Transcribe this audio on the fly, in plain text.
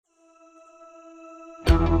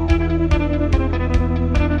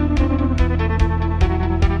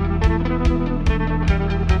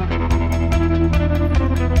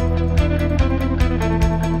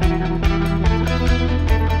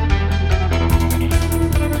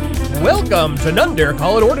Welcome to None Dare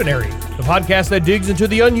Call It Ordinary, the podcast that digs into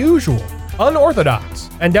the unusual, unorthodox,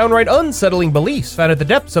 and downright unsettling beliefs found at the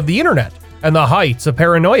depths of the internet and the heights of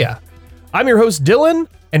paranoia. I'm your host, Dylan,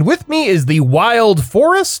 and with me is the Wild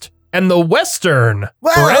Forest and the Western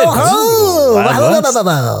Brent.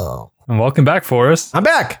 And welcome back, Forrest. I'm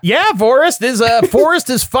back. Yeah, Forrest is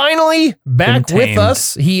finally back with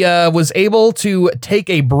us. He was able to take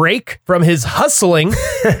a break from his hustling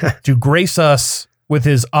to grace us with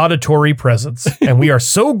his auditory presence, and we are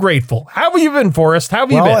so grateful. How have you been, Forrest? How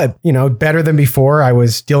have you been? Better than before. I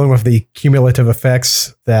was dealing with the cumulative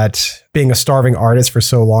effects that being a starving artist for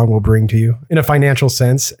so long will bring to you in a financial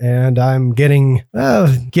sense, and I'm getting a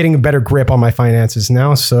better grip on my finances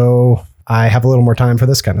now, so I have a little more time for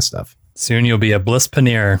this kind of stuff. Soon you'll be a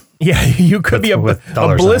blisspreneur. Yeah, you could be a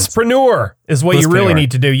blisspreneur is what you really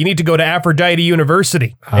need to do. You need to go to Aphrodite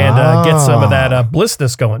University and get some of that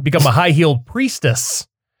blissness going. Become a high-heeled priestess.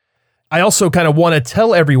 I also kind of want to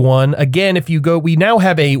tell everyone, again, we now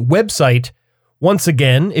have a website. Once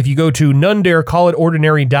again, if you go to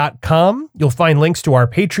nonedarecallitordinary.com, you'll find links to our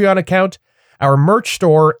Patreon account, our merch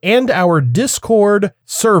store, and our Discord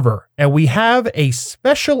server. And we have a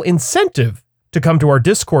special incentive to come to our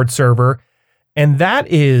Discord server, and that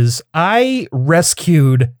is I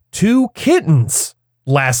rescued 2 kittens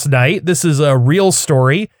last night. This is a real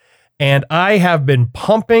story, and I have been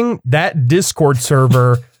pumping that Discord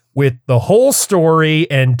server with the whole story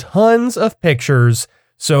and tons of pictures.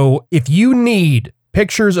 So if you need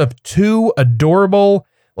pictures of 2 adorable,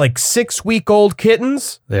 6-week-old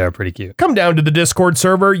kittens, they are pretty cute. Come down to the Discord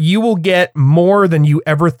server. You will get more than you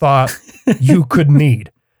ever thought you could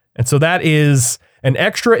need. And so that is an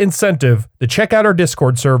extra incentive to check out our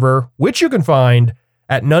Discord server, which you can find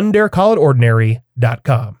at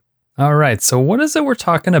nonedarecallitordinary.com. All right. So what is it we're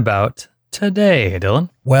talking about today, Dylan?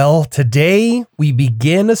 Well, today we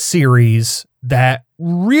begin a series that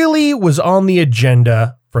really was on the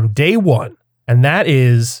agenda from day one, and that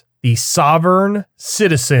is the Sovereign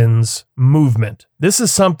Citizens Movement. This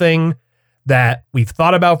is something that we've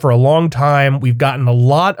thought about for a long time. We've gotten a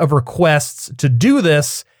lot of requests to do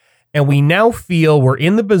this, and we now feel we're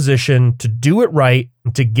in the position to do it right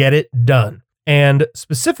and to get it done. And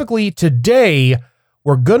specifically today,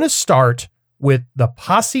 we're going to start with the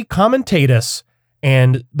Posse Comitatus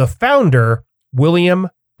and the founder,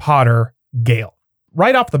 William Potter Gale.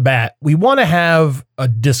 Right off the bat, we want to have a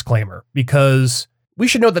disclaimer because we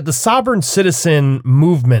should know that the sovereign citizen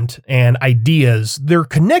movement and ideas, they're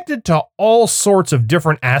connected to all sorts of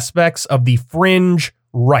different aspects of the fringe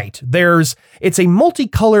right. It's a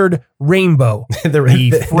multicolored rainbow.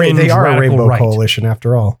 They are a rainbow coalition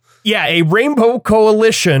after all. Yeah, a rainbow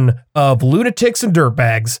coalition of lunatics and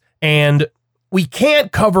dirtbags, and we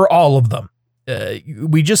can't cover all of them.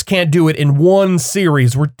 We just can't do it in one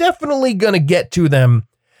series. We're definitely going to get to them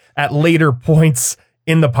at later points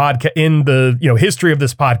in the podcast, in the history of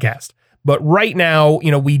this podcast. But right now,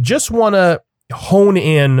 we just want to hone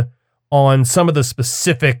in on some of the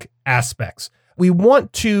specific aspects. We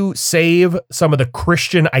want to save some of the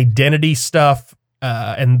Christian identity stuff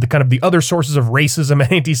and the kind of the other sources of racism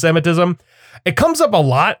and anti-Semitism. It comes up a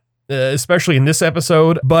lot, especially in this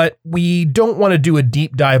episode, but we don't want to do a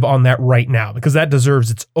deep dive on that right now because that deserves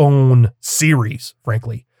its own series,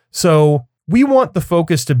 frankly. So we want the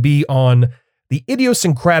focus to be on the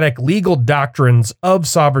idiosyncratic legal doctrines of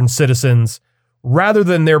sovereign citizens rather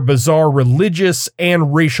than their bizarre religious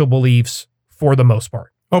and racial beliefs for the most part.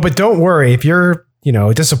 Oh, but don't worry. If you're,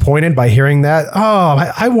 disappointed by hearing that,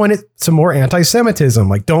 I wanted some more anti-Semitism.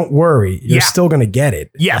 Don't worry. You're still going to get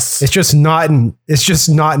it. Yes. It's just not in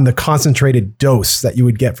the concentrated dose that you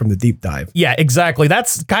would get from the deep dive. Yeah, exactly.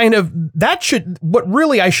 What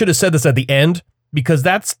really I should have said this at the end, because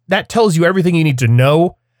that tells you everything you need to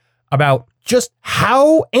know about just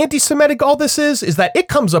how anti-Semitic all this is that it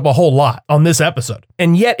comes up a whole lot on this episode.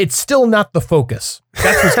 And yet it's still not the focus.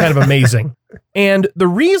 That's what's kind of amazing. And the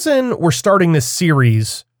reason we're starting this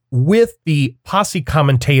series with the Posse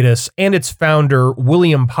Comitatus and its founder,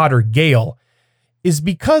 William Potter Gale, is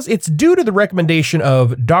because it's due to the recommendation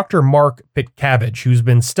of Dr. Mark Pitcavage, who's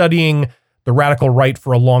been studying the radical right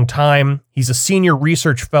for a long time. He's a senior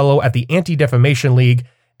research fellow at the Anti-Defamation League,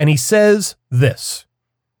 and he says this: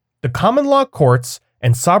 the common law courts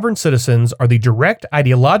and sovereign citizens are the direct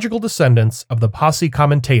ideological descendants of the Posse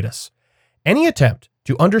Comitatus. Any attempt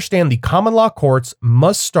to understand the common law courts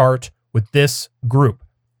must start with this group.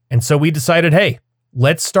 And so we decided, hey,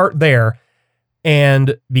 let's start there.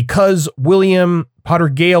 And because William Potter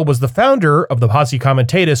Gale was the founder of the Posse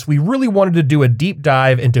Comitatus, we really wanted to do a deep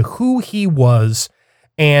dive into who he was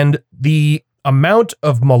and the amount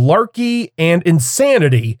of malarkey and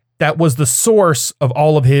insanity that was the source of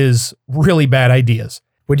all of his really bad ideas.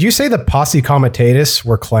 Would you say the Posse Comitatus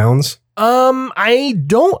were clowns? I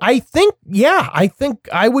think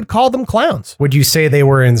I would call them clowns. Would you say they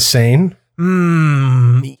were insane?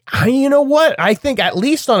 You know what? I think at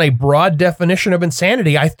least on a broad definition of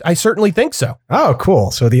insanity, I certainly think so. Oh,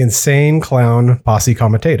 cool. So the insane clown Posse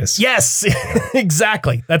Comitatus. Yes,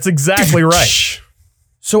 exactly. That's exactly right.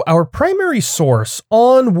 So our primary source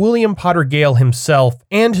on William Potter Gale himself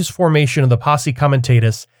and his formation of the Posse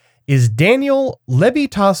Comitatus is Daniel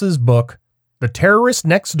Levitas's book, The Terrorist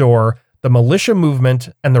Next Door, The Militia Movement,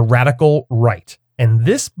 and the Radical Right. And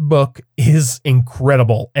this book is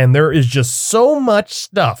incredible. And there is just so much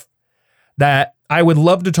stuff that I would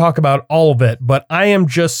love to talk about all of it, but I am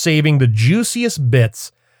just saving the juiciest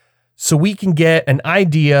bits so we can get an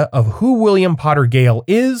idea of who William Potter Gale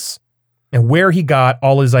is and where he got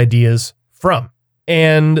all his ideas from.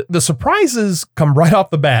 And the surprises come right off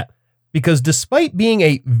the bat, because despite being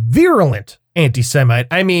a virulent anti-Semite,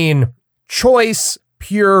 I mean, choice,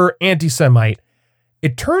 pure anti-Semite,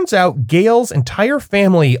 it turns out Gale's entire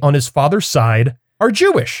family on his father's side are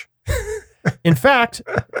Jewish. In fact,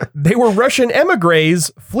 they were Russian emigres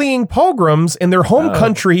fleeing pogroms in their home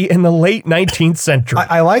country in the late 19th century.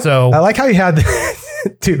 I like how you had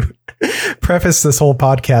to preface this whole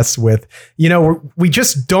podcast with, we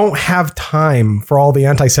just don't have time for all the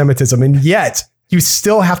anti-Semitism, and yet you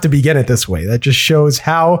still have to begin it this way. That just shows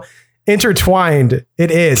how intertwined it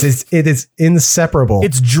is. It is inseparable.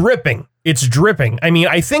 It's dripping. It's dripping. I mean,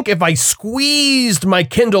 I think if I squeezed my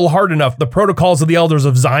Kindle hard enough, the Protocols of the Elders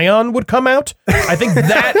of Zion would come out. I think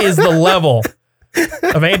that is the level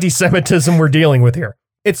of anti-Semitism we're dealing with here.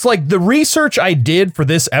 It's like the research I did for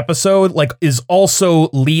this episode, is also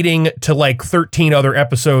leading to 13 other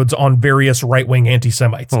episodes on various right-wing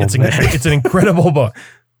anti-Semites. It's an incredible book.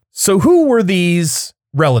 So who were these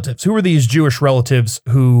relatives? Who were these Jewish relatives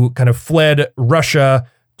who kind of fled Russia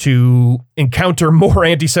to encounter more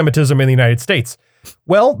anti-Semitism in the United States?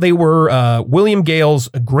 Well, they were William Gale's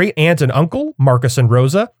great aunt and uncle, Marcus and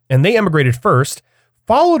Rosa, and they emigrated first,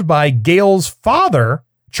 followed by Gale's father,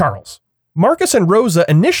 Charles. Marcus and Rosa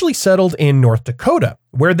initially settled in North Dakota,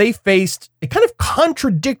 where they faced a kind of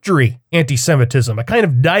contradictory anti-Semitism, a kind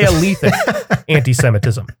of dialectic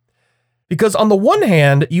anti-Semitism. Because on the one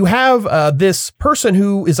hand, you have this person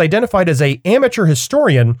who is identified as an amateur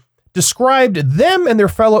historian described them and their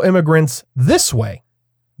fellow immigrants this way.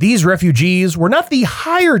 These refugees were not the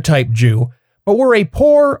higher type Jew, but were a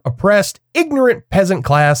poor, oppressed, ignorant peasant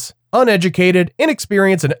class, uneducated,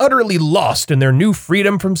 inexperienced, and utterly lost in their new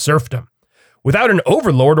freedom from serfdom. Without an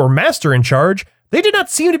overlord or master in charge, they did not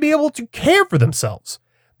seem to be able to care for themselves.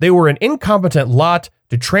 They were an incompetent lot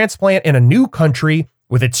to transplant in a new country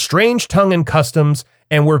with its strange tongue and customs,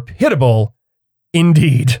 and were pitiable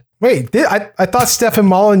indeed. Wait, I thought Stefan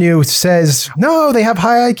Molyneux says, no, they have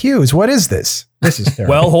high IQs. What is this? This is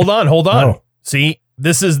terrible. Well, hold on. Oh. See,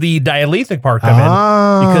 this is the dialectic part come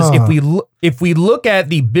in. Because if we look at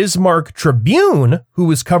the Bismarck Tribune, who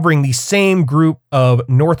was covering the same group of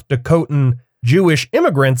North Dakotan Jewish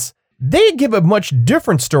immigrants, they give a much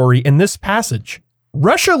different story in this passage.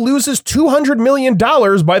 Russia loses $200 million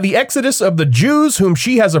by the exodus of the Jews whom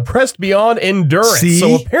she has oppressed beyond endurance. See?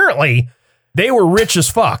 So apparently they were rich as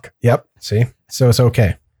fuck. Yep. See? So it's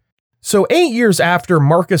okay. So 8 years after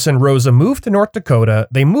Marcus and Rosa moved to North Dakota,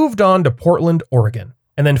 they moved on to Portland, Oregon.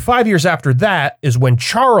 And then 5 years after that is when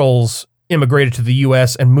Charles immigrated to the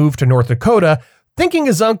U.S. and moved to North Dakota, thinking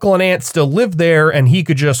his uncle and aunt still lived there and he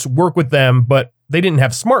could just work with them, but they didn't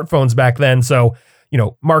have smartphones back then, so,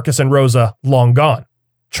 Marcus and Rosa long gone.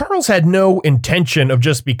 Charles had no intention of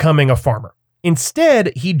just becoming a farmer.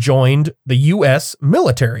 Instead, he joined the U.S.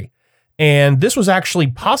 military. And this was actually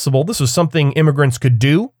possible. This was something immigrants could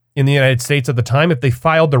do in the United States at the time if they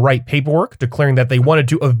filed the right paperwork declaring that they wanted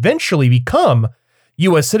to eventually become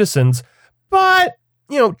U.S. citizens. But,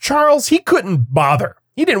 Charles, he couldn't bother.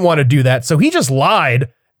 He didn't want to do that. So he just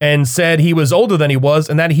lied and said he was older than he was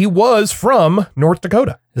and that he was from North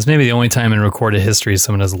Dakota. This may be the only time in recorded history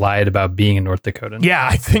someone has lied about being a North Dakotan. Yeah,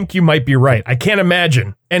 I think you might be right. I can't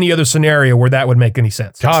imagine any other scenario where that would make any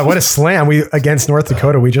sense. God, what a slam. Against North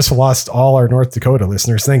Dakota. We just lost all our North Dakota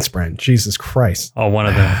listeners. Thanks, Brent. Jesus Christ. Oh, one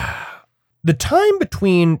of them. The time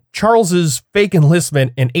between Charles's fake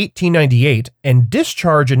enlistment in 1898 and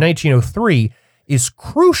discharge in 1903 is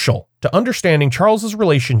crucial to understanding Charles's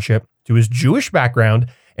relationship to his Jewish background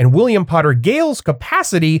and William Potter Gale's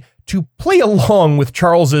capacity to play along with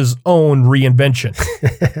Charles's own reinvention.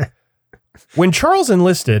 When Charles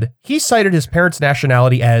enlisted, he cited his parents'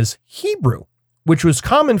 nationality as Hebrew, which was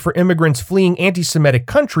common for immigrants fleeing anti-Semitic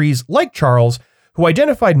countries like Charles, who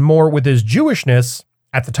identified more with his Jewishness,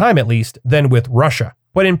 at the time at least, than with Russia.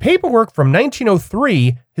 But in paperwork from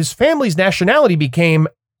 1903, his family's nationality became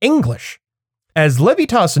English. As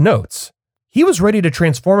Levitas notes, he was ready to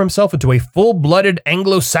transform himself into a full-blooded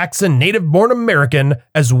Anglo-Saxon native-born American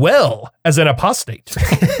as well as an apostate.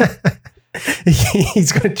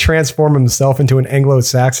 He's going to transform himself into an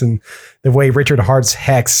Anglo-Saxon the way Richard Hart's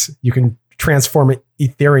Hex, you can transform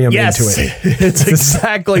Ethereum into it. It's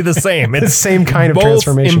exactly the same. It's the same kind of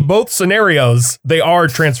transformation. In both scenarios, they are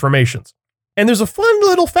transformations. And there's a fun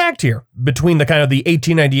little fact here between the kind of the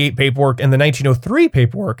 1898 paperwork and the 1903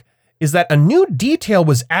 paperwork is that a new detail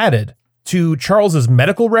was added to Charles's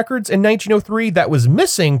medical records in 1903 that was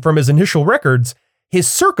missing from his initial records, his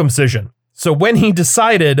circumcision. So when he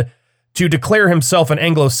decided to declare himself an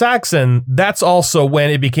Anglo-Saxon, that's also when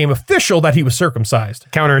it became official that he was circumcised.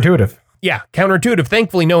 Counterintuitive. Yeah, counterintuitive.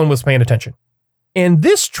 Thankfully, no one was paying attention. And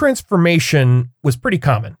this transformation was pretty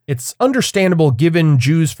common. It's understandable given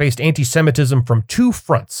Jews faced anti-Semitism from two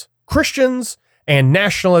fronts, Christians and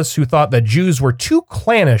nationalists who thought that Jews were too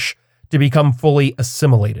clannish to become fully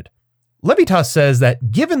assimilated. Levitas says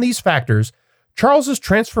that given these factors, Charles's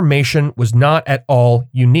transformation was not at all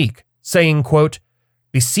unique, saying, quote,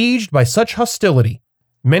 "Besieged by such hostility,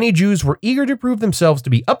 many Jews were eager to prove themselves to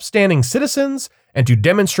be upstanding citizens and to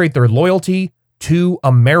demonstrate their loyalty to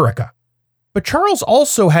America." But Charles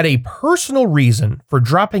also had a personal reason for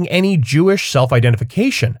dropping any Jewish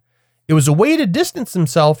self-identification. It was a way to distance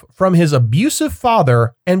himself from his abusive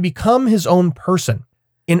father and become his own person.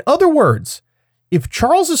 In other words, if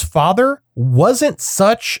Charles's father wasn't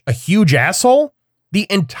such a huge asshole, the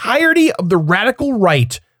entirety of the radical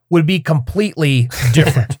right would be completely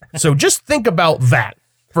different. So just think about that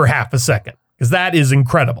for half a second, because that is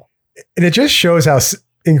incredible. And it just shows how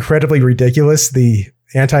incredibly ridiculous the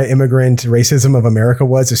anti-immigrant racism of America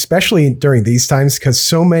was, especially during these times, because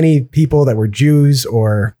so many people that were Jews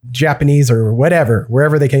or Japanese or whatever,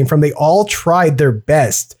 wherever they came from, they all tried their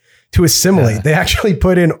best to assimilate. Yeah. They actually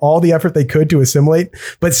put in all the effort they could to assimilate,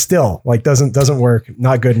 but still, like, doesn't work.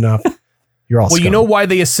 Not good enough. You're all scum. You know why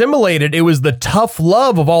they assimilated? It was the tough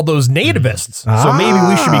love of all those nativists. So maybe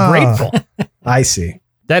we should be grateful. I see.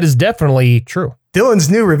 That is definitely true. Dylan's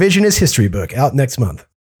new revisionist history book out next month.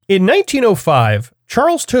 In 1905,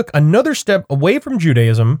 Charles took another step away from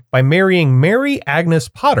Judaism by marrying Mary Agnes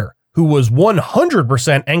Potter, who was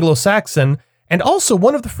 100% Anglo-Saxon and also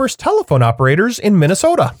one of the first telephone operators in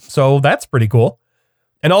Minnesota. So that's pretty cool.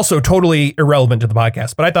 And also totally irrelevant to the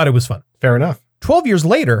podcast, but I thought it was fun. Fair enough. 12 years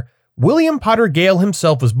later, William Potter Gale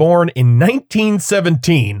himself was born in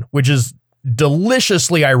 1917, which is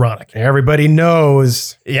deliciously ironic. Everybody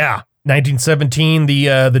knows. Yeah. 1917,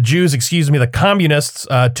 the Jews, the communists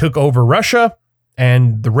took over Russia,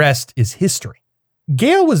 and the rest is history.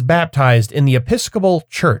 Gale was baptized in the Episcopal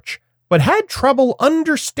Church, but had trouble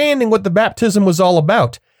understanding what the baptism was all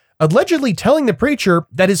about, allegedly telling the preacher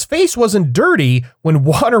that his face wasn't dirty when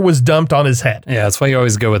water was dumped on his head. Yeah, that's why you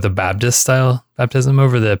always go with the Baptist-style baptism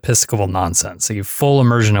over the Episcopal nonsense. So you full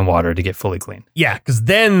immersion in water to get fully clean. Yeah, because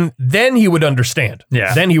then he would understand.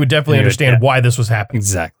 Yeah. Then he would definitely understand why this was happening.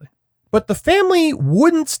 Exactly. But the family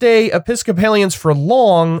wouldn't stay Episcopalians for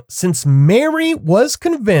long since Mary was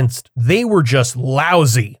convinced they were just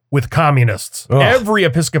lousy with communists. Ugh. Every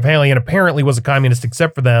Episcopalian apparently was a communist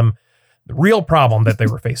except for them, the real problem that they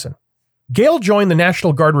were facing. Gale joined the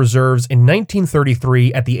National Guard Reserves in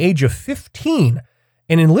 1933 at the age of 15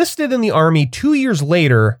 and enlisted in the Army 2 years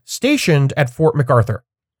later, stationed at Fort MacArthur.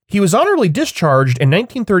 He was honorably discharged in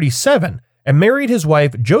 1937 and married his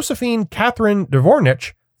wife, Josephine Catherine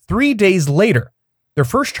Dvornich, 3 days later. Their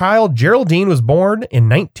first child, Geraldine, was born in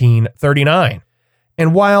 1939.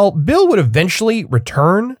 And while Bill would eventually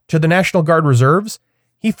return to the National Guard Reserves,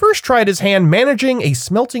 he first tried his hand managing a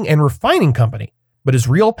smelting and refining company. But his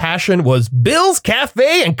real passion was Bill's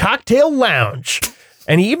Cafe and Cocktail Lounge.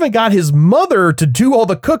 And he even got his mother to do all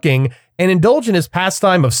the cooking and indulge in his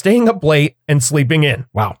pastime of staying up late and sleeping in.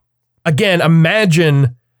 Wow. Again,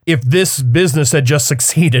 imagine if this business had just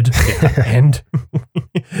succeeded and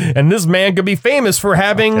this man could be famous for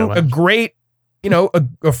having a great,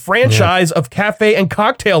 a franchise of cafe and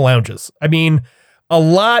cocktail lounges. I mean, a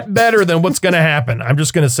lot better than what's going to happen. I'm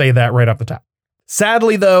just going to say that right off the top.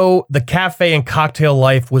 Sadly, though, the cafe and cocktail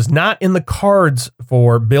life was not in the cards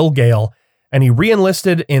for Bill Gale, and he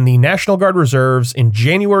re-enlisted in the National Guard Reserves in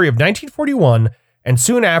January of 1941, and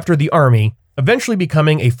soon after the Army, eventually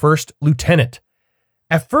becoming a first lieutenant.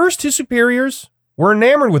 At first, his superiors were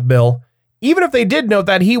enamored with Bill, even if they did note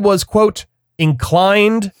that he was, quote,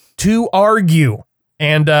 inclined to argue.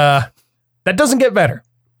 And that doesn't get better.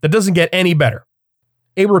 That doesn't get any better.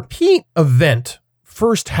 A repeat event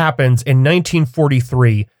first happens in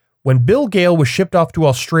 1943 when Bill Gale was shipped off to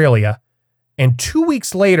Australia, and 2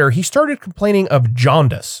 weeks later, he started complaining of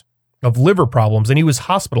jaundice, of liver problems, and he was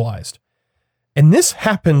hospitalized. And this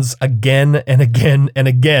happens again and again and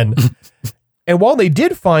again. And while they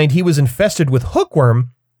did find he was infested with hookworm,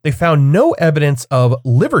 they found no evidence of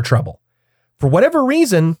liver trouble. For whatever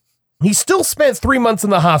reason, he still spent 3 months in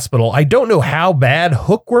the hospital. I don't know how bad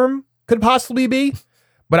hookworm could possibly be,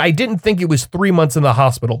 but I didn't think it was 3 months in the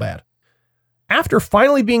hospital bad. After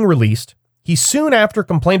finally being released, he soon after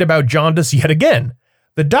complained about jaundice yet again.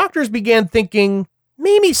 The doctors began thinking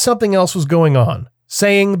maybe something else was going on,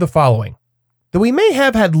 saying the following. Though he may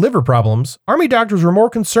have had liver problems, Army doctors were more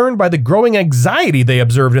concerned by the growing anxiety they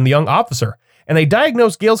observed in the young officer, and they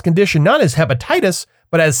diagnosed Gale's condition not as hepatitis,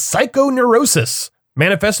 but as psychoneurosis,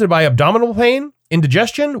 manifested by abdominal pain,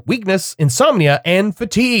 indigestion, weakness, insomnia, and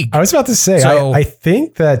fatigue. I was about to say, I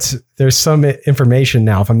think that there's some information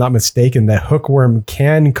now, if I'm not mistaken, that hookworm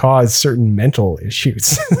can cause certain mental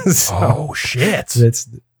issues. So oh, shit.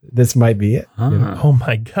 This might be it. Huh. You know? Oh,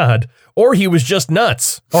 my God. Or he was just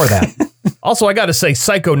nuts. Or that. Also, I got to say,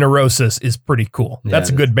 psychoneurosis is pretty cool. Yeah, That's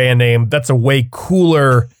a it good band name. That's a way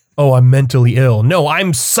cooler. Oh, I'm mentally ill. No,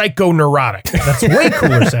 I'm psychoneurotic. That's way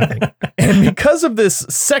cooler sounding. And because of this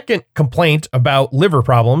second complaint about liver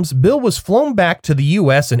problems, Bill was flown back to the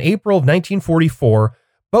U.S. in April of 1944,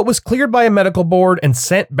 but was cleared by a medical board and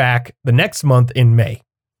sent back the next month in May.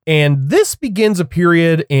 And this begins a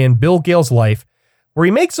period in Bill Gale's life where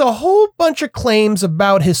he makes a whole bunch of claims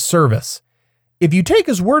about his service. If you take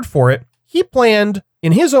his word for it, he planned,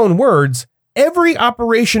 in his own words, every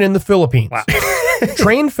operation in the Philippines. Wow.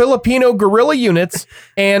 Trained Filipino guerrilla units,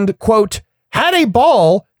 and, quote, had a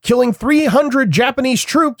ball killing 300 Japanese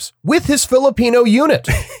troops with his Filipino unit.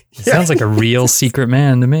 Sounds like a real secret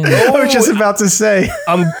man to me. I was just about to say.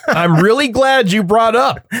 I'm really glad you brought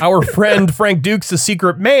up our friend Frank Dukes, the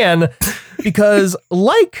secret man, because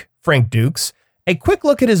like Frank Dukes, a quick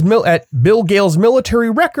look at at Bill Gale's military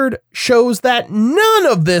record shows that none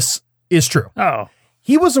of this is true. Oh.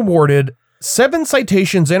 He was awarded 7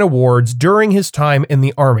 citations and awards during his time in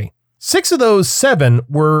the Army. 6 of those 7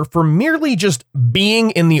 were for merely just being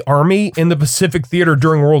in the Army in the Pacific Theater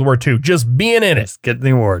during World War II, just being in it. Let's get the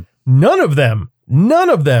award. None of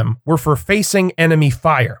them were for facing enemy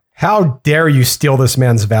fire. How dare you steal this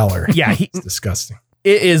man's valor? Yeah, It's disgusting.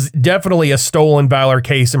 it is definitely a stolen valor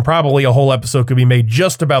case, and probably a whole episode could be made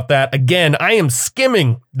just about that. Again, I am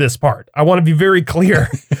skimming this part. I want to be very clear.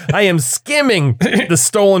 I am skimming the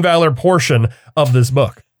stolen valor portion of this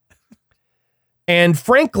book. And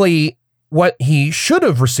frankly, what he should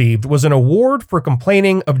have received was an award for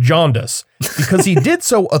complaining of jaundice, because he did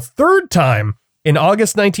so a third time in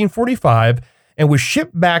August 1945 and was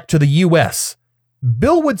shipped back to the U.S.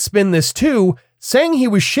 Bill would spin this too, saying he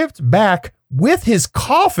was shipped back with his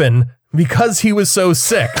coffin because he was so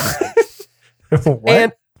sick.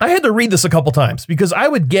 And I had to read this a couple times because I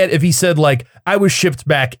would get if he said, like, I was shipped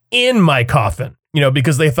back in my coffin,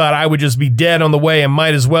 because they thought I would just be dead on the way and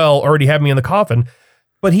might as well already have me in the coffin.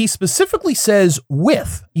 But he specifically says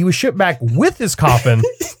with. He was shipped back with his coffin.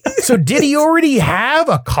 So did he already have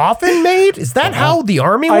a coffin made? Is that how the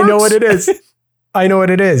Army works? I know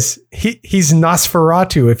what it is. He's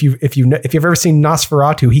Nosferatu. If you've ever seen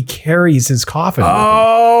Nosferatu, he carries his coffin.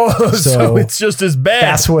 Oh, so it's just his bed.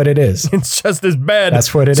 That's what it is. It's just his bed.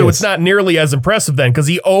 That's what it is. So it's not nearly as impressive then, because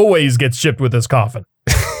he always gets shipped with his coffin.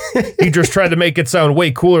 He just tried to make it sound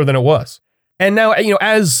way cooler than it was. And now,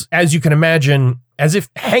 as you can imagine, as if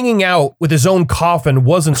hanging out with his own coffin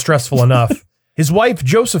wasn't stressful enough, his wife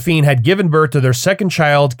Josephine had given birth to their second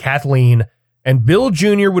child, Kathleen, and Bill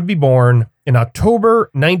Jr. would be born in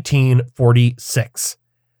October 1946.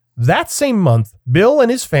 That same month, Bill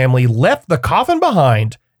and his family left the coffin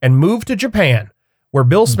behind and moved to Japan, where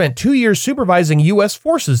Bill spent 2 years supervising U.S.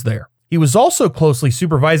 forces there. He was also closely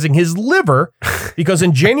supervising his liver because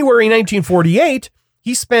in January 1948,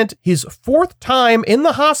 he spent his 4th time in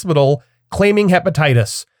the hospital claiming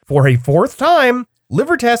hepatitis. For a 4th time,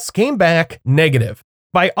 liver tests came back negative.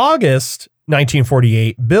 By August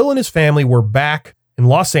 1948, Bill and his family were back in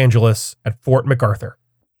Los Angeles at Fort MacArthur.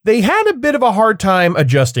 They had a bit of a hard time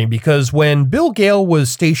adjusting because when Bill Gale was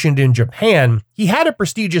stationed in Japan, he had a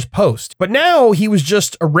prestigious post, but now he was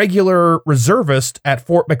just a regular reservist at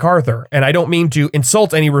Fort MacArthur. And I don't mean to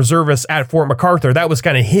insult any reservists at Fort MacArthur. That was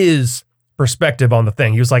kind of his perspective on the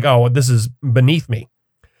thing. He was like, oh, this is beneath me.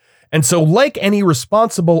 And so like any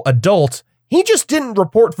responsible adult, he just didn't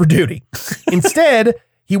report for duty. Instead,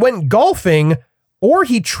 he went golfing, or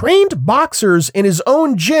he trained boxers in his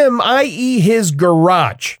own gym, i.e. his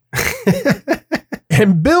garage.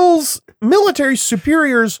 And Bill's military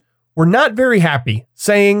superiors were not very happy,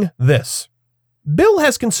 saying this: Bill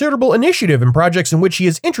has considerable initiative in projects in which he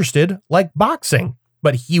is interested, like boxing,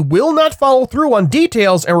 but he will not follow through on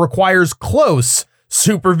details and requires close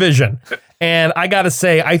supervision. And I gotta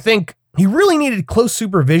say, I think he really needed close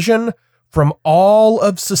supervision from all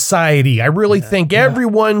of society. I really think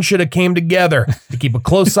everyone should have came together to keep a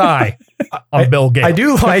close eye on Bill Gale. I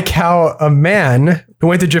do like how a man who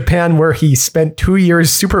went to Japan, where he spent 2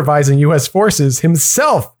 years supervising U.S. forces,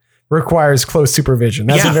 himself requires close supervision.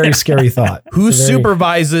 That's a very scary thought. Who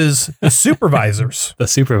supervises the supervisors? The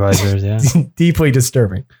supervisors, yeah. Deeply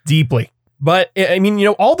disturbing. Deeply. But I mean, you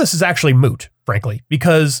know, all this is actually moot, frankly,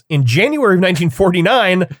 because in January of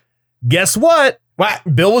 1949, guess what?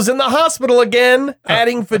 Bill was in the hospital again,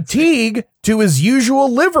 adding fatigue to his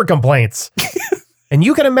usual liver complaints. And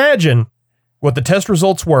you can imagine what the test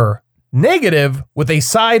results were. Negative with a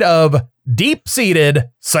side of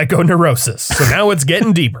deep-seated psychoneurosis. So now it's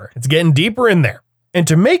getting deeper. It's getting deeper in there. And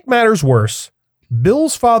to make matters worse,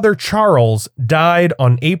 Bill's father, Charles, died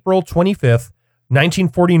on April 25th,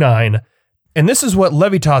 1949. And this is what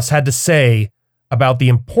Levitas had to say about the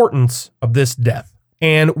importance of this death.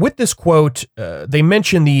 And with this quote, they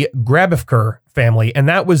mention the Grabifker family, and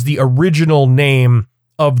that was the original name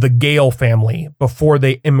of the Gale family before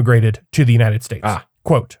they immigrated to the United States.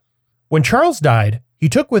 Quote, when Charles died, he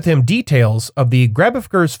took with him details of the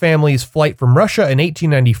Grabifkers family's flight from Russia in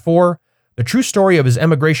 1894, the true story of his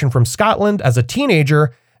emigration from Scotland as a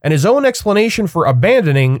teenager, and his own explanation for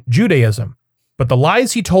abandoning Judaism. But the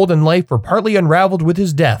lies he told in life were partly unraveled with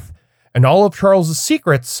his death, and all of Charles's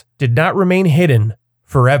secrets did not remain hidden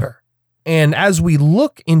forever. And as we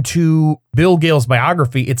look into Bill Gale's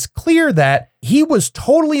biography, it's clear that he was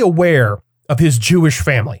totally aware of his Jewish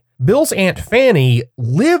family. Bill's Aunt Fanny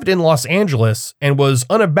lived in Los Angeles and was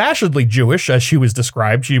unabashedly Jewish, as she was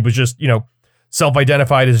described. She was just,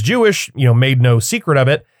 self-identified as Jewish, made no secret of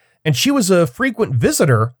it. And she was a frequent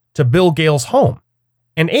visitor to Bill Gale's home.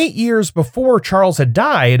 And 8 years before Charles had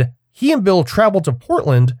died, he and Bill traveled to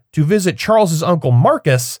Portland to visit Charles's uncle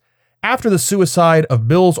Marcus after the suicide of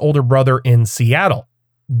Bill's older brother in Seattle.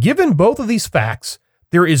 Given both of these facts,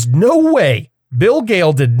 there is no way Bill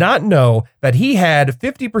Gale did not know that he had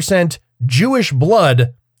 50% Jewish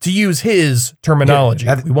blood, to use his terminology.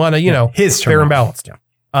 We want to, his fair and balanced.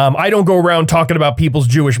 I don't go around talking about people's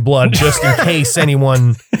Jewish blood just in case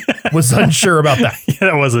anyone was unsure about that.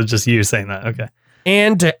 That wasn't just you saying that. Okay.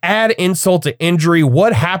 And to add insult to injury,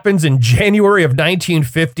 what happens in January of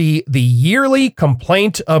 1950? The yearly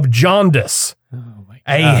complaint of jaundice. Oh my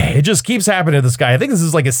God. It just keeps happening to this guy. I think this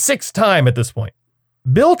is like his sixth time at this point.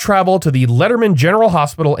 Bill traveled to the Letterman General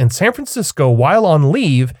Hospital in San Francisco while on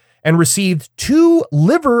leave and received 2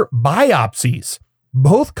 liver biopsies,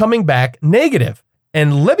 both coming back negative.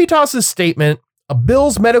 And Levitas' statement,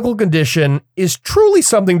 Bill's medical condition is truly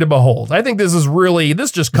something to behold. I think this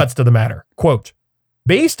just cuts to the matter. Quote,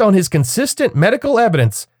 based on his consistent medical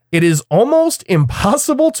evidence, it is almost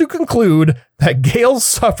impossible to conclude that Gale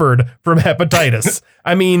suffered from hepatitis.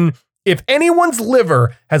 I mean, if anyone's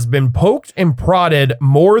liver has been poked and prodded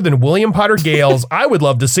more than William Potter Gale's, I would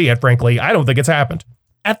love to see it, frankly. I don't think it's happened.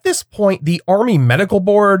 At this point, the Army Medical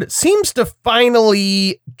Board seems to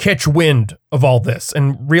finally catch wind of all this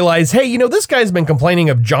and realize, hey, this guy's been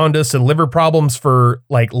complaining of jaundice and liver problems for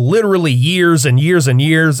like literally years and years and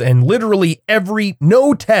years, and literally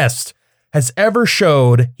no test has ever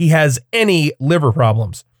showed he has any liver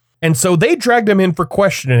problems. And so they dragged him in for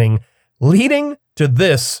questioning, leading to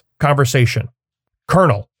this conversation.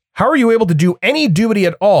 Colonel, how are you able to do any duty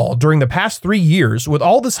at all during the past 3 years with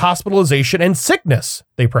all this hospitalization and sickness?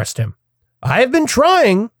 They pressed him. I have been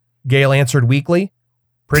trying, Gale answered weakly.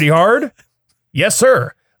 Pretty hard? Yes,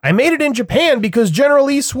 sir. I made it in Japan because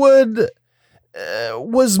General Eastwood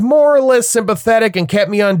was more or less sympathetic and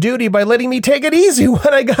kept me on duty by letting me take it easy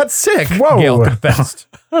when I got sick, Whoa. Gale confessed.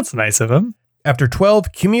 That's nice of him. After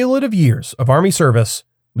 12 cumulative years of Army service,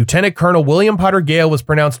 Lieutenant Colonel William Potter Gale was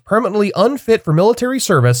pronounced permanently unfit for military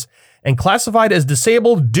service and classified as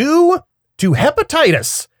disabled due to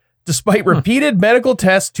hepatitis, despite repeated medical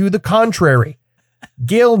tests to the contrary.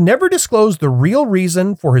 Gale never disclosed the real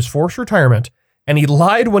reason for his forced retirement, and he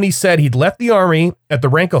lied when he said he'd left the Army at the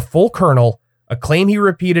rank of full colonel, a claim he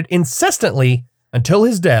repeated incessantly until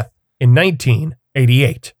his death in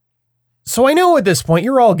 1988. So I know at this point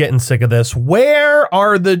you're all getting sick of this. Where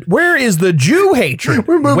is the Jew hatred?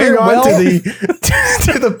 We're moving on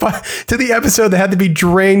to the episode that had to be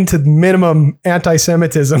drained to minimum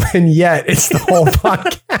anti-Semitism, and yet it's the whole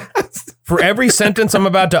podcast. For every sentence I'm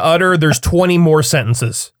about to utter, there's 20 more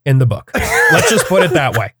sentences in the book. Let's just put it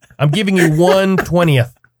that way. I'm giving you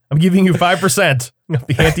 1/20 I'm giving you 5% of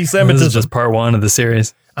the anti-Semitism. This is just part one of the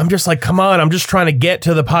series. I'm just like, come on, I'm just trying to get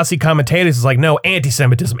to the posse commentators. It's like, no,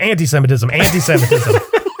 anti-Semitism, anti-Semitism, anti-Semitism.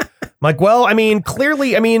 I'm like, well, I mean,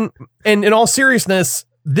 clearly, and in all seriousness,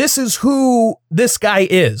 this is who this guy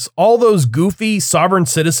is. All those goofy sovereign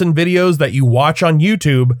citizen videos that you watch on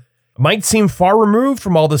YouTube might seem far removed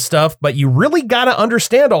from all this stuff, but you really got to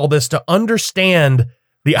understand all this to understand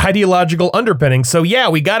the ideological underpinning. So yeah,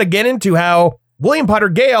 we got to get into how William Potter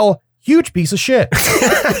Gale, huge piece of shit.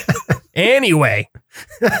 Anyway,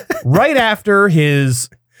 right after his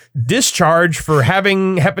discharge for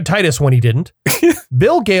having hepatitis when he didn't,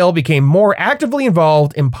 Bill Gale became more actively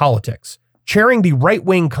involved in politics, chairing the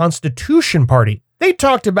right-wing Constitution Party. They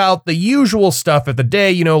talked about the usual stuff at the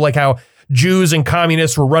day, like how Jews and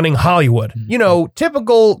communists were running Hollywood.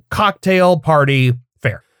 Typical cocktail party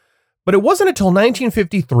fare. But it wasn't until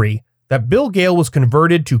 1953 that Bill Gale was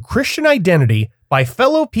converted to Christian identity by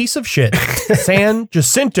fellow piece of shit San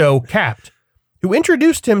Jacinto Capt, who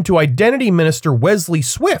introduced him to identity minister Wesley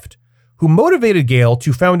Swift, who motivated Gale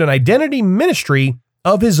to found an identity ministry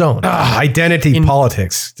of his own. Identity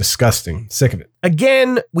politics. Disgusting. Sick of it.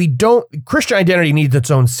 Again, Christian identity needs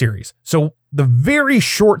its own series. So the very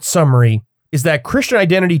short summary is that Christian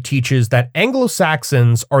identity teaches that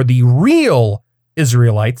Anglo-Saxons are the real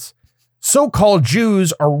Israelites. So-called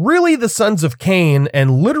Jews are really the sons of Cain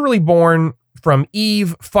and literally born from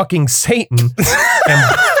Eve fucking Satan.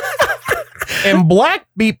 and black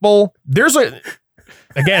people,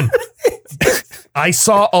 I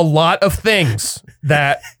saw a lot of things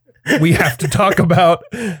that we have to talk about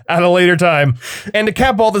at a later time. And to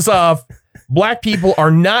cap all this off, black people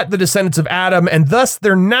are not the descendants of Adam, and thus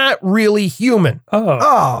they're not really human. Oh,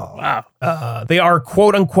 wow. They are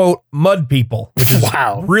quote unquote mud people, which is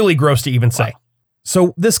really gross to even say.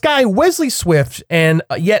 So this guy, Wesley Swift, and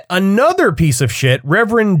yet another piece of shit,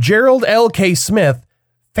 Reverend Gerald L.K. Smith,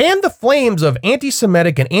 fanned the flames of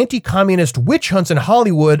anti-Semitic and anti-communist witch hunts in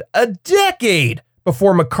Hollywood a decade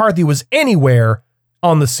before McCarthy was anywhere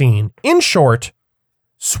on the scene. In short,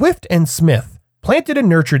 Swift and Smith planted and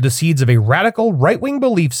nurtured the seeds of a radical right-wing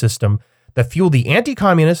belief system that fueled the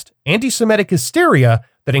anti-communist, anti-Semitic hysteria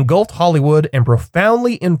that engulfed Hollywood and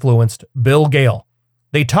profoundly influenced Bill Gale.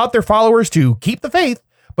 They taught their followers to keep the faith,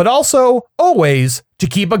 but also always to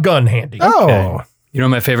keep a gun handy. Oh. You know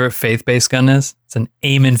what my favorite faith-based gun is? It's an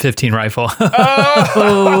Aim 15 rifle.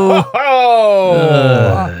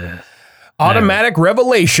 Automatic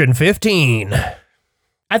Revelation 15.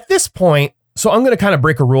 At this point, so I'm going to kind of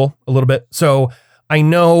break a rule a little bit. So I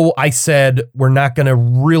know I said we're not going to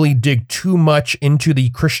really dig too much into the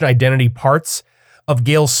Christian identity parts of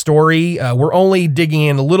Gale's story. We're only digging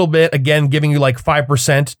in a little bit, again, giving you like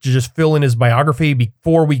 5% to just fill in his biography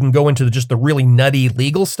before we can go into just the really nutty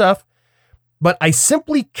legal stuff. But I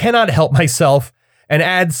simply cannot help myself and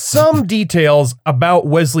add some details about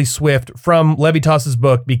Wesley Swift from Levitas's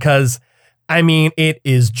book because, it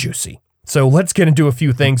is juicy. So let's get into a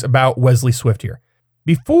few things about Wesley Swift here.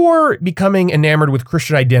 Before becoming enamored with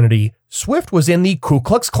Christian identity, Swift was in the Ku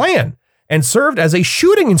Klux Klan and served as a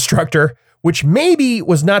shooting instructor, which maybe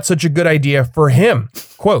was not such a good idea for him.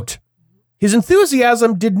 Quote, his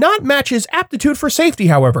enthusiasm did not match his aptitude for safety,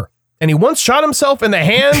 however, and he once shot himself in the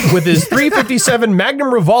hand with his .357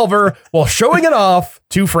 Magnum revolver while showing it off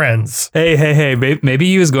to friends. Hey, maybe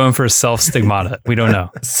he was going for self-stigmata. We don't know.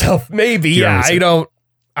 Maybe, yeah,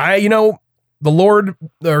 the Lord,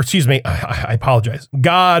 or excuse me, I apologize.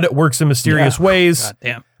 God works in mysterious ways. God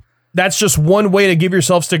damn. That's just one way to give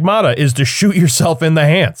yourself stigmata is to shoot yourself in the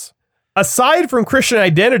hands. Aside from Christian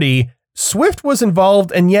identity, Swift was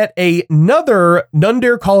involved in yet another, none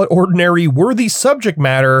dare call it ordinary, worthy subject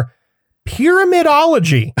matter,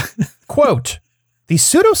 pyramidology. Quote, the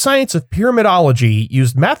pseudoscience of pyramidology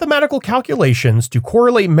used mathematical calculations to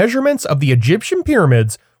correlate measurements of the Egyptian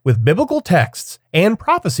pyramids with biblical texts and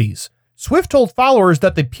prophecies. Swift told followers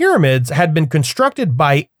that the pyramids had been constructed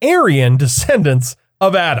by Aryan descendants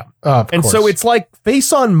of Adam. So it's like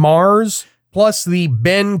Face on Mars plus the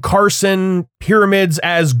Ben Carson pyramids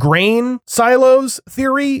as grain silos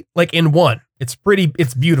theory, like in one. It's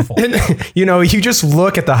beautiful. And, you just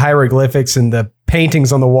look at the hieroglyphics and the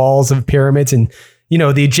paintings on the walls of pyramids and,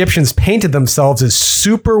 the Egyptians painted themselves as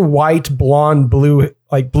super white, blonde, blue,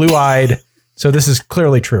 like blue-eyed. So this is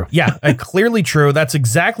clearly true. Yeah, clearly true. That's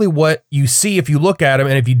exactly what you see if you look at them.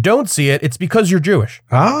 And if you don't see it, it's because you're Jewish.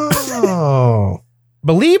 Oh.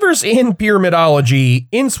 Believers in pyramidology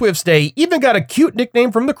in Swift's day even got a cute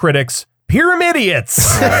nickname from the critics, Pyramidiots.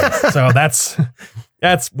 So that's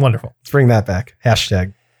wonderful. Let's bring that back.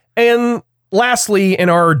 Hashtag. And lastly, in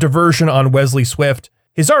our diversion on Wesley Swift,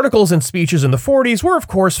 His articles and speeches in the 40s were, of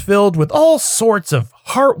course, filled with all sorts of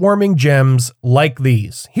heartwarming gems like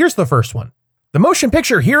these. Here's the first one. The motion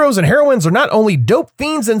picture heroes and heroines are not only dope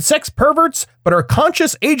fiends and sex perverts, but are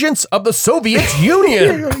conscious agents of the Soviet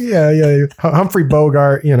Union. Yeah. Humphrey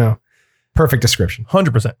Bogart, perfect description.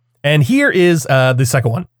 100%. And here is the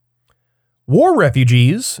second one. War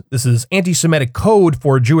refugees, this is anti-Semitic code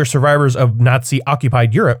for Jewish survivors of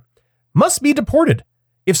Nazi-occupied Europe, must be deported.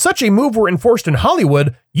 If such a move were enforced in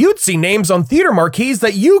Hollywood, you'd see names on theater marquees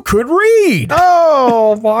that you could read.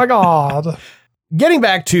 Oh my God. Getting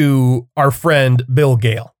back to our friend Bill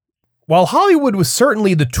Gale. While Hollywood was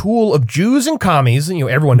certainly the tool of Jews and commies, and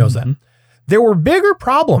everyone knows that, there were bigger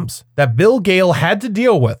problems that Bill Gale had to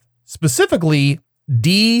deal with, specifically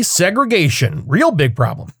desegregation, real big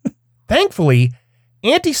problem. Thankfully,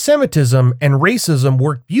 anti-Semitism and racism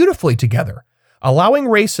worked beautifully together, allowing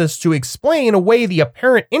racists to explain away the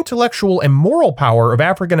apparent intellectual and moral power of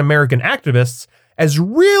African-American activists as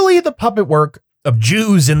really the puppet work of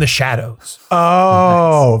Jews in the shadows.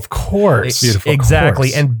 Oh, of course. Beautiful. Exactly.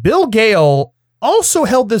 Course. And Bill Gale also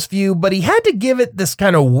held this view, but he had to give it this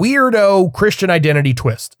kind of weirdo Christian identity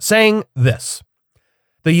twist, saying this.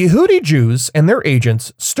 The Yehudi Jews and their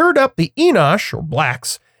agents stirred up the Enosh, or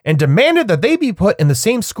blacks, and demanded that they be put in the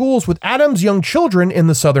same schools with Adam's young children in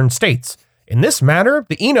the southern states. In this manner,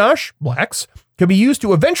 the Enosh, blacks, could be used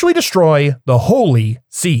to eventually destroy the holy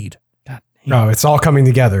seed. No, it's all coming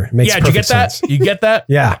together. It makes Did you get that? sense. You get that?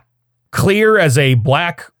 Yeah. Clear as a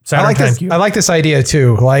black Saturn time cube. I like this idea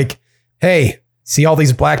too. Like, hey, see all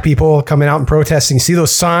these black people coming out and protesting. See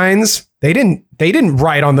those signs? They didn't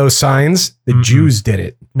write on those signs. The Jews did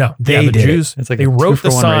it. No, They the did Jews. It's like they a wrote the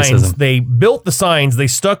 2-for-1 signs. racism. They built the signs. They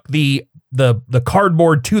stuck the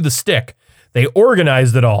cardboard to the stick. They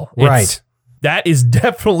organized it all. Right. That is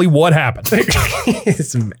definitely what happened.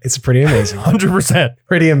 It's pretty amazing. 100%.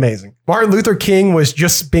 Pretty amazing. Martin Luther King was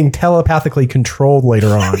just being telepathically controlled later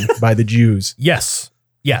on by the Jews. Yes.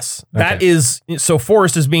 That is, so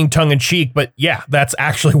Forrest is being tongue in cheek, but yeah, that's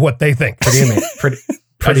actually what they think. Pretty amazing.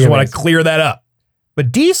 I just want to clear that up.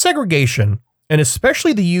 But desegregation, and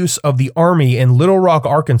especially the use of the Army in Little Rock,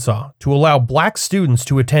 Arkansas, to allow black students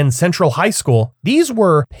to attend Central High School, these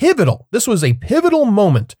were pivotal. This was a pivotal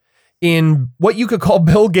moment in what you could call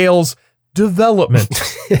Bill Gale's development.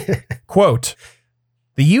 Quote,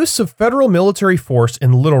 the use of federal military force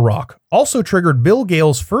in Little Rock also triggered Bill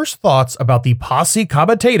Gale's first thoughts about the Posse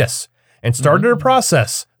Comitatus and started a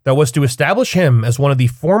process that was to establish him as one of the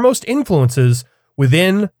foremost influences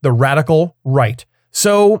within the radical right.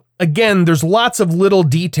 So again, there's lots of little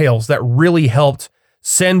details that really helped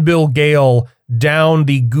send Bill Gale down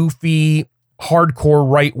the goofy, hardcore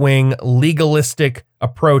right-wing legalistic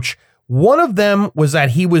approach. One of them was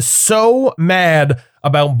that he was so mad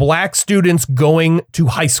about black students going to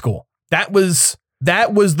high school. That was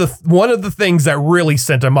the one of the things that really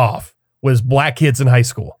sent him off, was black kids in high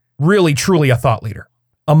school. Really, truly a thought leader.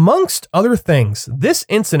 Amongst other things, this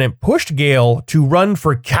incident pushed Gale to run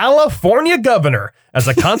for California governor as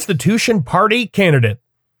a Constitution Party candidate.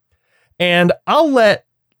 And I'll let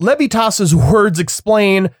Levitas's words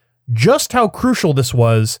explain just how crucial this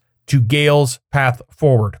was to Gale's path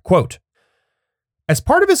forward. Quote, as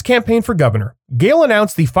part of his campaign for governor, Gale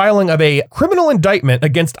announced the filing of a criminal indictment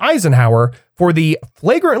against Eisenhower for the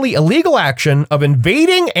flagrantly illegal action of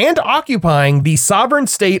invading and occupying the sovereign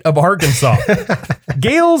state of Arkansas.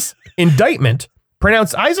 Gale's indictment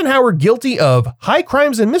pronounced Eisenhower guilty of high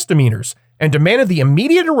crimes and misdemeanors and demanded the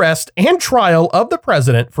immediate arrest and trial of the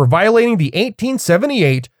president for violating the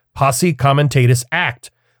 1878 Posse Comitatus Act,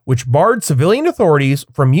 which barred civilian authorities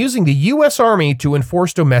from using the U.S. Army to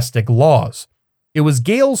enforce domestic laws. It was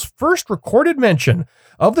Gale's first recorded mention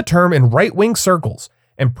of the term in right-wing circles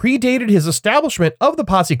and predated his establishment of the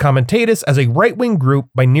Posse Comitatus as a right-wing group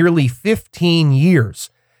by nearly 15 years.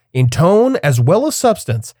 In tone as well as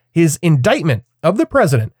substance, his indictment of the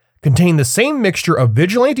president contained the same mixture of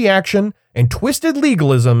vigilante action and twisted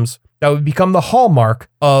legalisms that would become the hallmark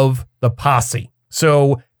of the Posse.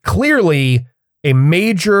 So clearly, a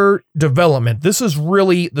major development. This is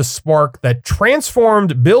really the spark that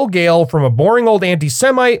transformed Bill Gale from a boring old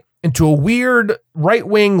anti-Semite into a weird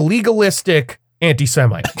right-wing legalistic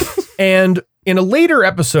anti-Semite. And in a later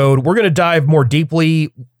episode, we're going to dive more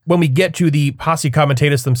deeply. When we get to the Posse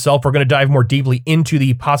Comitatus themselves, we're going to dive more deeply into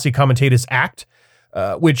the Posse Comitatus Act,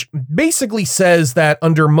 which basically says that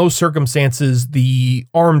under most circumstances, the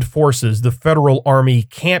armed forces, the federal army,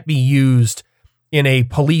 can't be used in a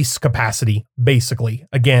police capacity, basically.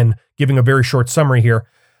 Again, giving a very short summary here.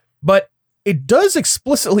 But it does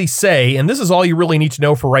explicitly say, and this is all you really need to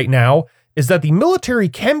know for right now, is that the military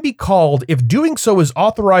can be called if doing so is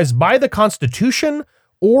authorized by the Constitution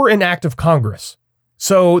or an act of Congress.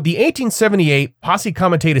 So the 1878 Posse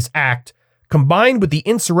Comitatus Act, combined with the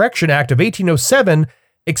Insurrection Act of 1807,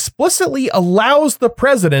 explicitly allows the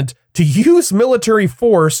president to use military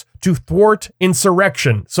force to thwart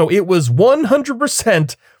insurrection. So it was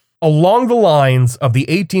 100% along the lines of the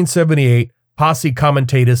 1878 Posse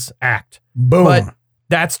Comitatus Act. Boom. But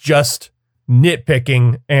that's just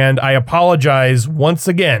nitpicking, and I apologize once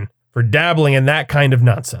again for dabbling in that kind of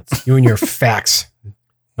nonsense. You and your facts.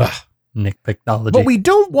 Ugh. Nitpicknology. But we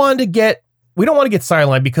don't want to get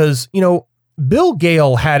sidelined because, Bill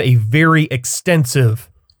Gale had a very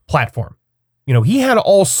extensive platform. He had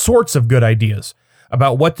all sorts of good ideas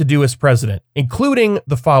about what to do as president, including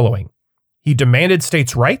the following. He demanded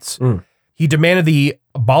states' rights. He demanded the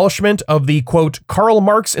abolishment of the, quote, Karl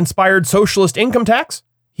Marx-inspired socialist income tax.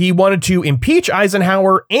 He wanted to impeach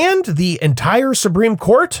Eisenhower and the entire Supreme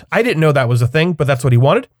Court. I didn't know that was a thing, but that's what he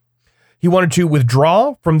wanted. He wanted to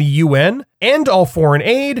withdraw from the UN, end all foreign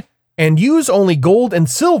aid, and use only gold and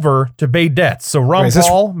silver to pay debts. So Ron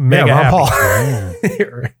Paul, mega Ron happy.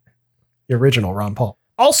 Paul. The original Ron Paul.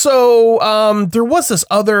 Also, there was this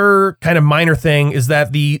other kind of minor thing, is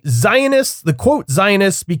that the Zionists, the quote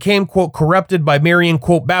Zionists, became, quote, corrupted by marrying,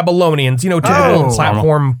 quote, Babylonians, typical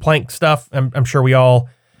platform plank stuff. I'm sure we all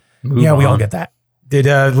we all get that. Did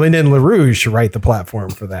Lyndon LaRouche write the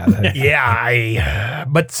platform for that? Yeah,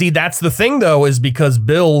 but see, that's the thing, though, is because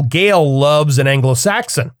Bill Gale loves an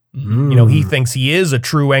Anglo-Saxon. He thinks he is a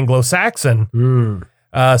true Anglo-Saxon.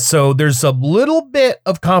 So there's a little bit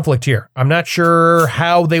of conflict here. I'm not sure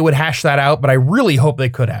how they would hash that out, but I really hope they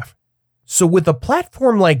could have. So with a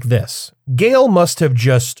platform like this, Gale must have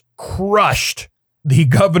just crushed the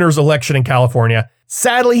governor's election in California.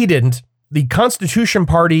 Sadly, he didn't. The Constitution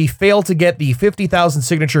Party failed to get the 50,000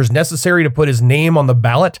 signatures necessary to put his name on the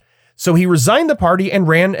ballot, so he resigned the party and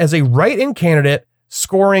ran as a write-in candidate,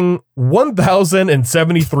 scoring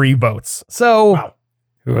 1,073 votes. So, wow.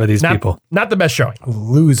 Who are these people? Not the best showing.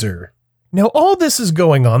 Loser. Now, all this is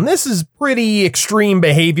going on. This is pretty extreme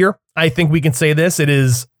behavior. I think we can say this. It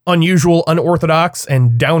is unusual, unorthodox,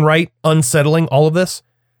 and downright unsettling, all of this.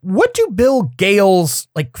 What do Bill Gale's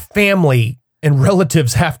family and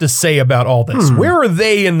relatives have to say about all this? Where are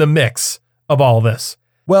they in the mix of all this?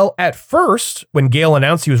 Well, at first, when Gale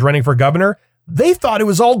announced he was running for governor, they thought it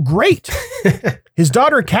was all great. His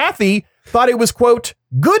daughter, Kathy, thought it was, quote,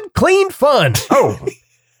 good, clean fun.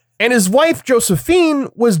 And his wife, Josephine,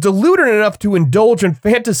 was deluded enough to indulge in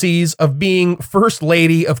fantasies of being First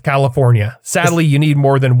Lady of California. Sadly, you need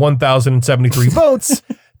more than 1,073 votes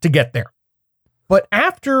to get there. But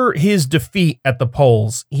after his defeat at the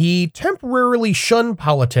polls, he temporarily shunned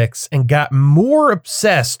politics and got more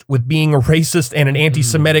obsessed with being a racist and an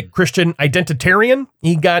anti-Semitic Christian identitarian.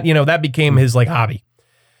 He got, that became his hobby.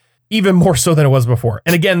 Even more so than it was before.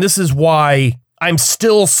 And again, this is why I'm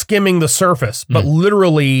still skimming the surface, but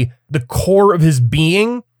literally the core of his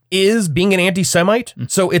being is being an anti-Semite.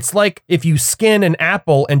 So it's like if you skin an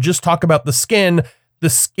apple and just talk about the skin,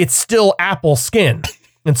 it's still apple skin.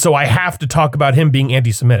 And so I have to talk about him being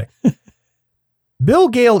anti-Semitic. Bill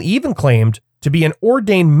Gale even claimed to be an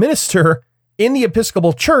ordained minister in the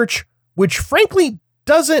Episcopal Church, which frankly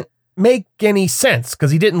doesn't make any sense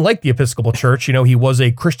because he didn't like the Episcopal Church. He was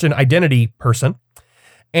a Christian identity person.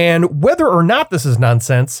 And whether or not this is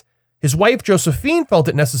nonsense, his wife Josephine felt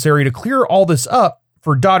it necessary to clear all this up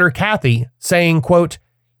for daughter Kathy, saying, quote,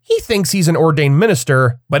 he thinks he's an ordained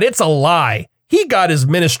minister, but it's a lie. He got his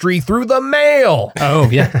ministry through the mail. Oh,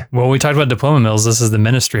 yeah. Well, we talked about diploma mills. This is the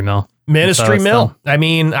ministry mill. Ministry mill. I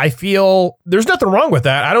mean, I feel there's nothing wrong with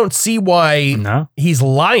that. I don't see why he's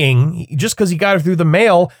lying just because he got it through the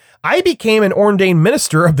mail. I became an ordained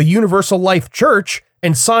minister of the Universal Life Church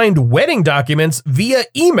and signed wedding documents via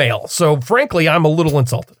email. So frankly, I'm a little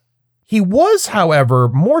insulted. He was, however,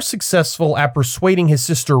 more successful at persuading his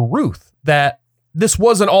sister Ruth that this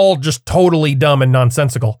wasn't all just totally dumb and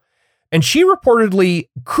nonsensical. And she reportedly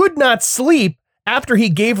could not sleep after he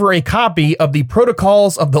gave her a copy of the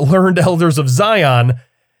Protocols of the Learned Elders of Zion.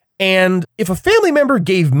 And if a family member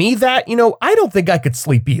gave me that, I don't think I could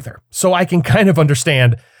sleep either. So I can kind of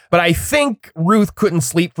understand. But I think Ruth couldn't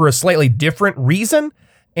sleep for a slightly different reason.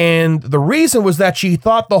 And the reason was that she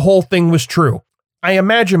thought the whole thing was true. I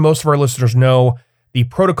imagine most of our listeners know the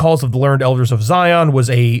Protocols of the Learned Elders of Zion was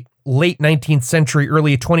a late 19th century,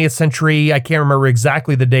 early 20th century. I can't remember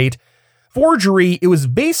exactly the date. Forgery. It was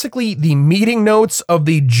basically the meeting notes of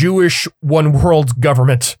the Jewish one world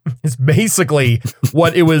government. It's basically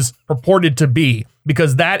what it was purported to be,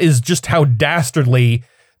 because that is just how dastardly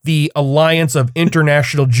the Alliance of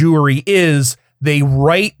International Jewry is, they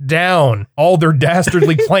write down all their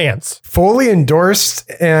dastardly plans. Fully endorsed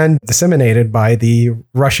and disseminated by the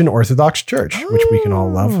Russian Orthodox Church, which we can all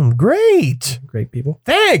love. Great. Great people.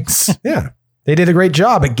 Thanks. Yeah. They did a great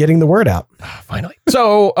job at getting the word out. Finally.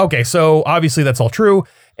 So obviously that's all true.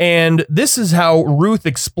 And this is how Ruth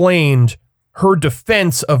explained her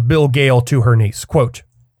defense of Bill Gale to her niece. Quote,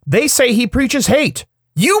 "They say he preaches hate.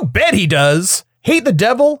 You bet he does. Hate the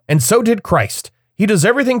devil, and so did Christ. He does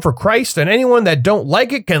everything for Christ, and anyone that don't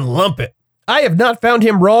like it can lump it. I have not found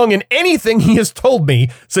him wrong in anything he has told me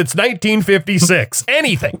since 1956.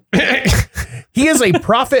 Anything. He is a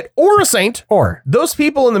prophet or a saint. Or Those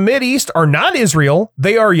people in the Mideast are not Israel.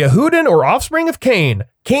 They are Yehudan or offspring of Cain.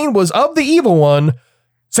 Cain was of the evil one,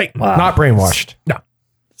 Satan." Wow. not brainwashed. No.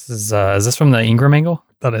 Is this from the Ingram angle?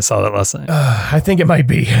 Thought I saw that last night. I think it might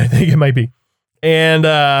be.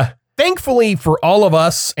 And thankfully for all of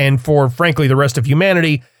us and for, frankly, the rest of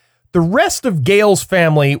humanity, the rest of Gale's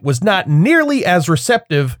family was not nearly as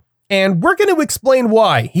receptive, and we're going to explain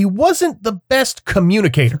why. He wasn't the best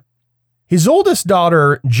communicator. His oldest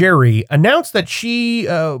daughter, Jerry, announced that she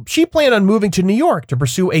planned on moving to New York to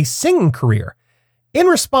pursue a singing career. In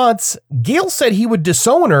response, Gale said he would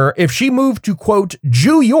disown her if she moved to, quote,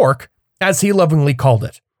 Jew York, as he lovingly called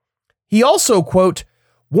it. He also, quote,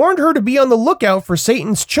 warned her to be on the lookout for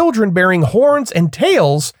Satan's children bearing horns and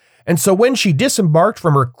tails, and so when she disembarked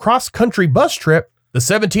from her cross-country bus trip, the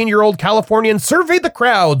 17-year-old Californian surveyed the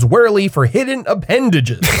crowds warily for hidden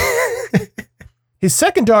appendages. His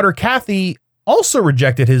second daughter, Kathy, also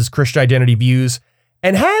rejected his Christian identity views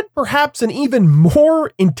and had perhaps an even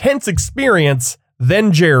more intense experience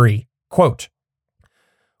than Jerry. Quote,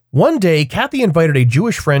 "One day, Kathy invited a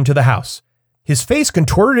Jewish friend to the house. His face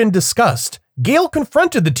contorted in disgust. Gale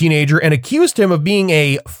confronted the teenager and accused him of being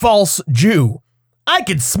a false Jew. 'I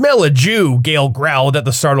could smell a Jew,' Gale growled at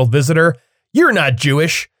the startled visitor. 'You're not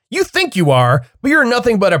Jewish. You think you are, but you're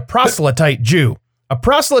nothing but a proselyte Jew. A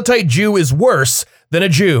proselyte Jew is worse than a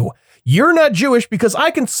Jew. You're not Jewish because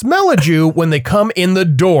I can smell a Jew when they come in the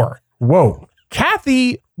door.' Whoa.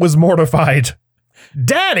 Kathy was mortified.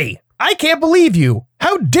 'Daddy, I can't believe you.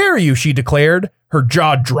 How dare you,' she declared, her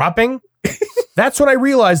jaw dropping. That's when I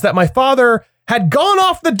realized that my father had gone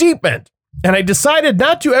off the deep end, and I decided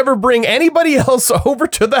not to ever bring anybody else over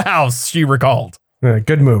to the house," she recalled.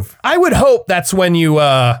 Good move. I would hope that's when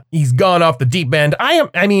he's gone off the deep end.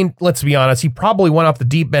 I mean, let's be honest, he probably went off the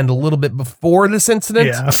deep end a little bit before this incident.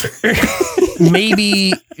 Yeah.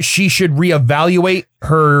 Maybe she should reevaluate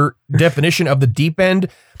her definition of the deep end.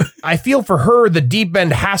 I feel for her, the deep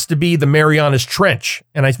end has to be the Marianas Trench.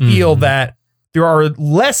 And I feel that there are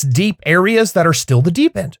less deep areas that are still the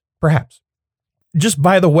deep end, perhaps. Just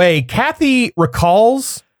by the way, Kathy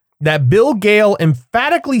recalls that Bill Gale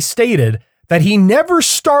emphatically stated that he never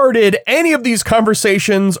started any of these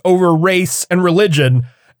conversations over race and religion.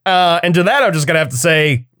 And to that, I'm just going to have to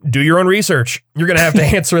say, do your own research. You're going to have to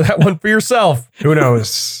answer that one for yourself. Who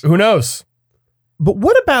knows? Who knows? But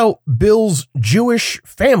what about Bill's Jewish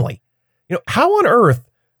family? How on earth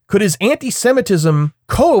could his anti-Semitism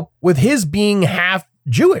cope with his being half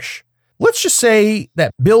Jewish? Let's just say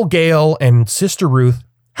that Bill Gale and Sister Ruth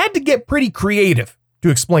had to get pretty creative to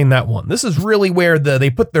explain that one. This is really where they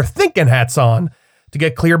put their thinking hats on to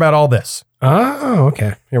get clear about all this. Oh,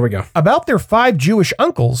 okay. Here we go. About their 5 Jewish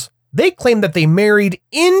uncles, they claim that they married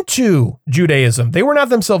into Judaism. They were not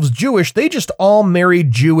themselves Jewish. They just all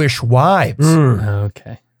married Jewish wives.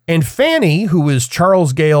 Okay. And Fanny, who was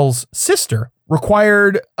Charles Gale's sister,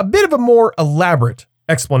 required a bit of a more elaborate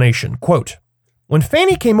explanation. Quote, "When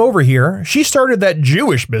Fanny came over here, she started that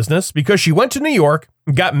Jewish business because she went to New York,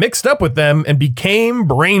 got mixed up with them, and became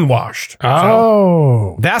brainwashed."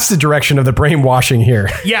 Oh, that's the direction of the brainwashing here.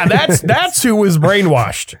 Yeah, that's who was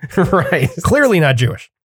brainwashed. Right. Clearly not Jewish.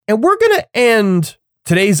 And we're going to end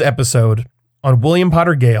today's episode on William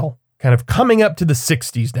Potter Gale, kind of coming up to the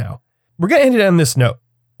 60s now. We're going to end it on this note.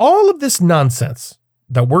 All of this nonsense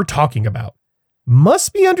that we're talking about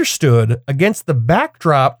must be understood against the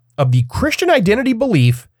backdrop of the Christian identity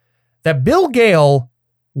belief that Bill Gale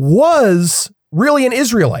was really an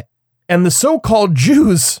Israelite and the so-called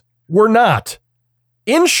Jews were not.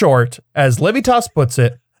 In short, as Levitas puts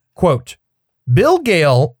it, quote, "Bill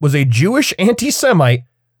Gale was a Jewish anti-Semite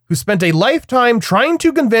who spent a lifetime trying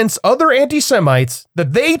to convince other anti-Semites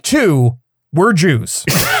that they too were Jews."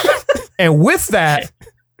 And with that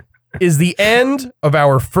is the end of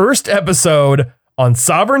our first episode on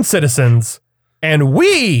Sovereign Citizens, and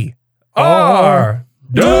we are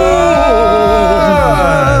done.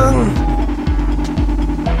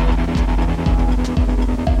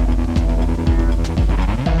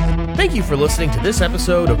 for listening to this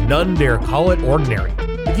episode of None Dare Call It Ordinary.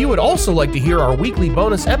 If you would also like to hear our weekly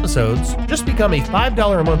bonus episodes, just become a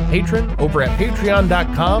 $5 a month patron over at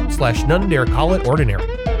patreon.com/None Dare Call It Ordinary.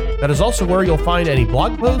 That is also where you'll find any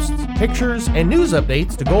blog posts, pictures, and news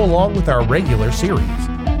updates to go along with our regular series.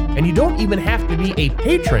 And you don't even have to be a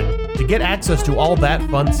patron to get access to all that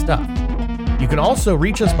fun stuff. You can also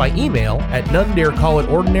reach us by email at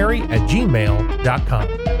nonedarecallitordinary@gmail.com.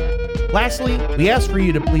 Lastly, we ask for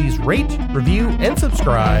you to please rate, review, and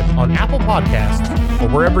subscribe on Apple Podcasts or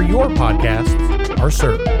wherever your podcasts are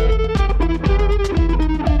served.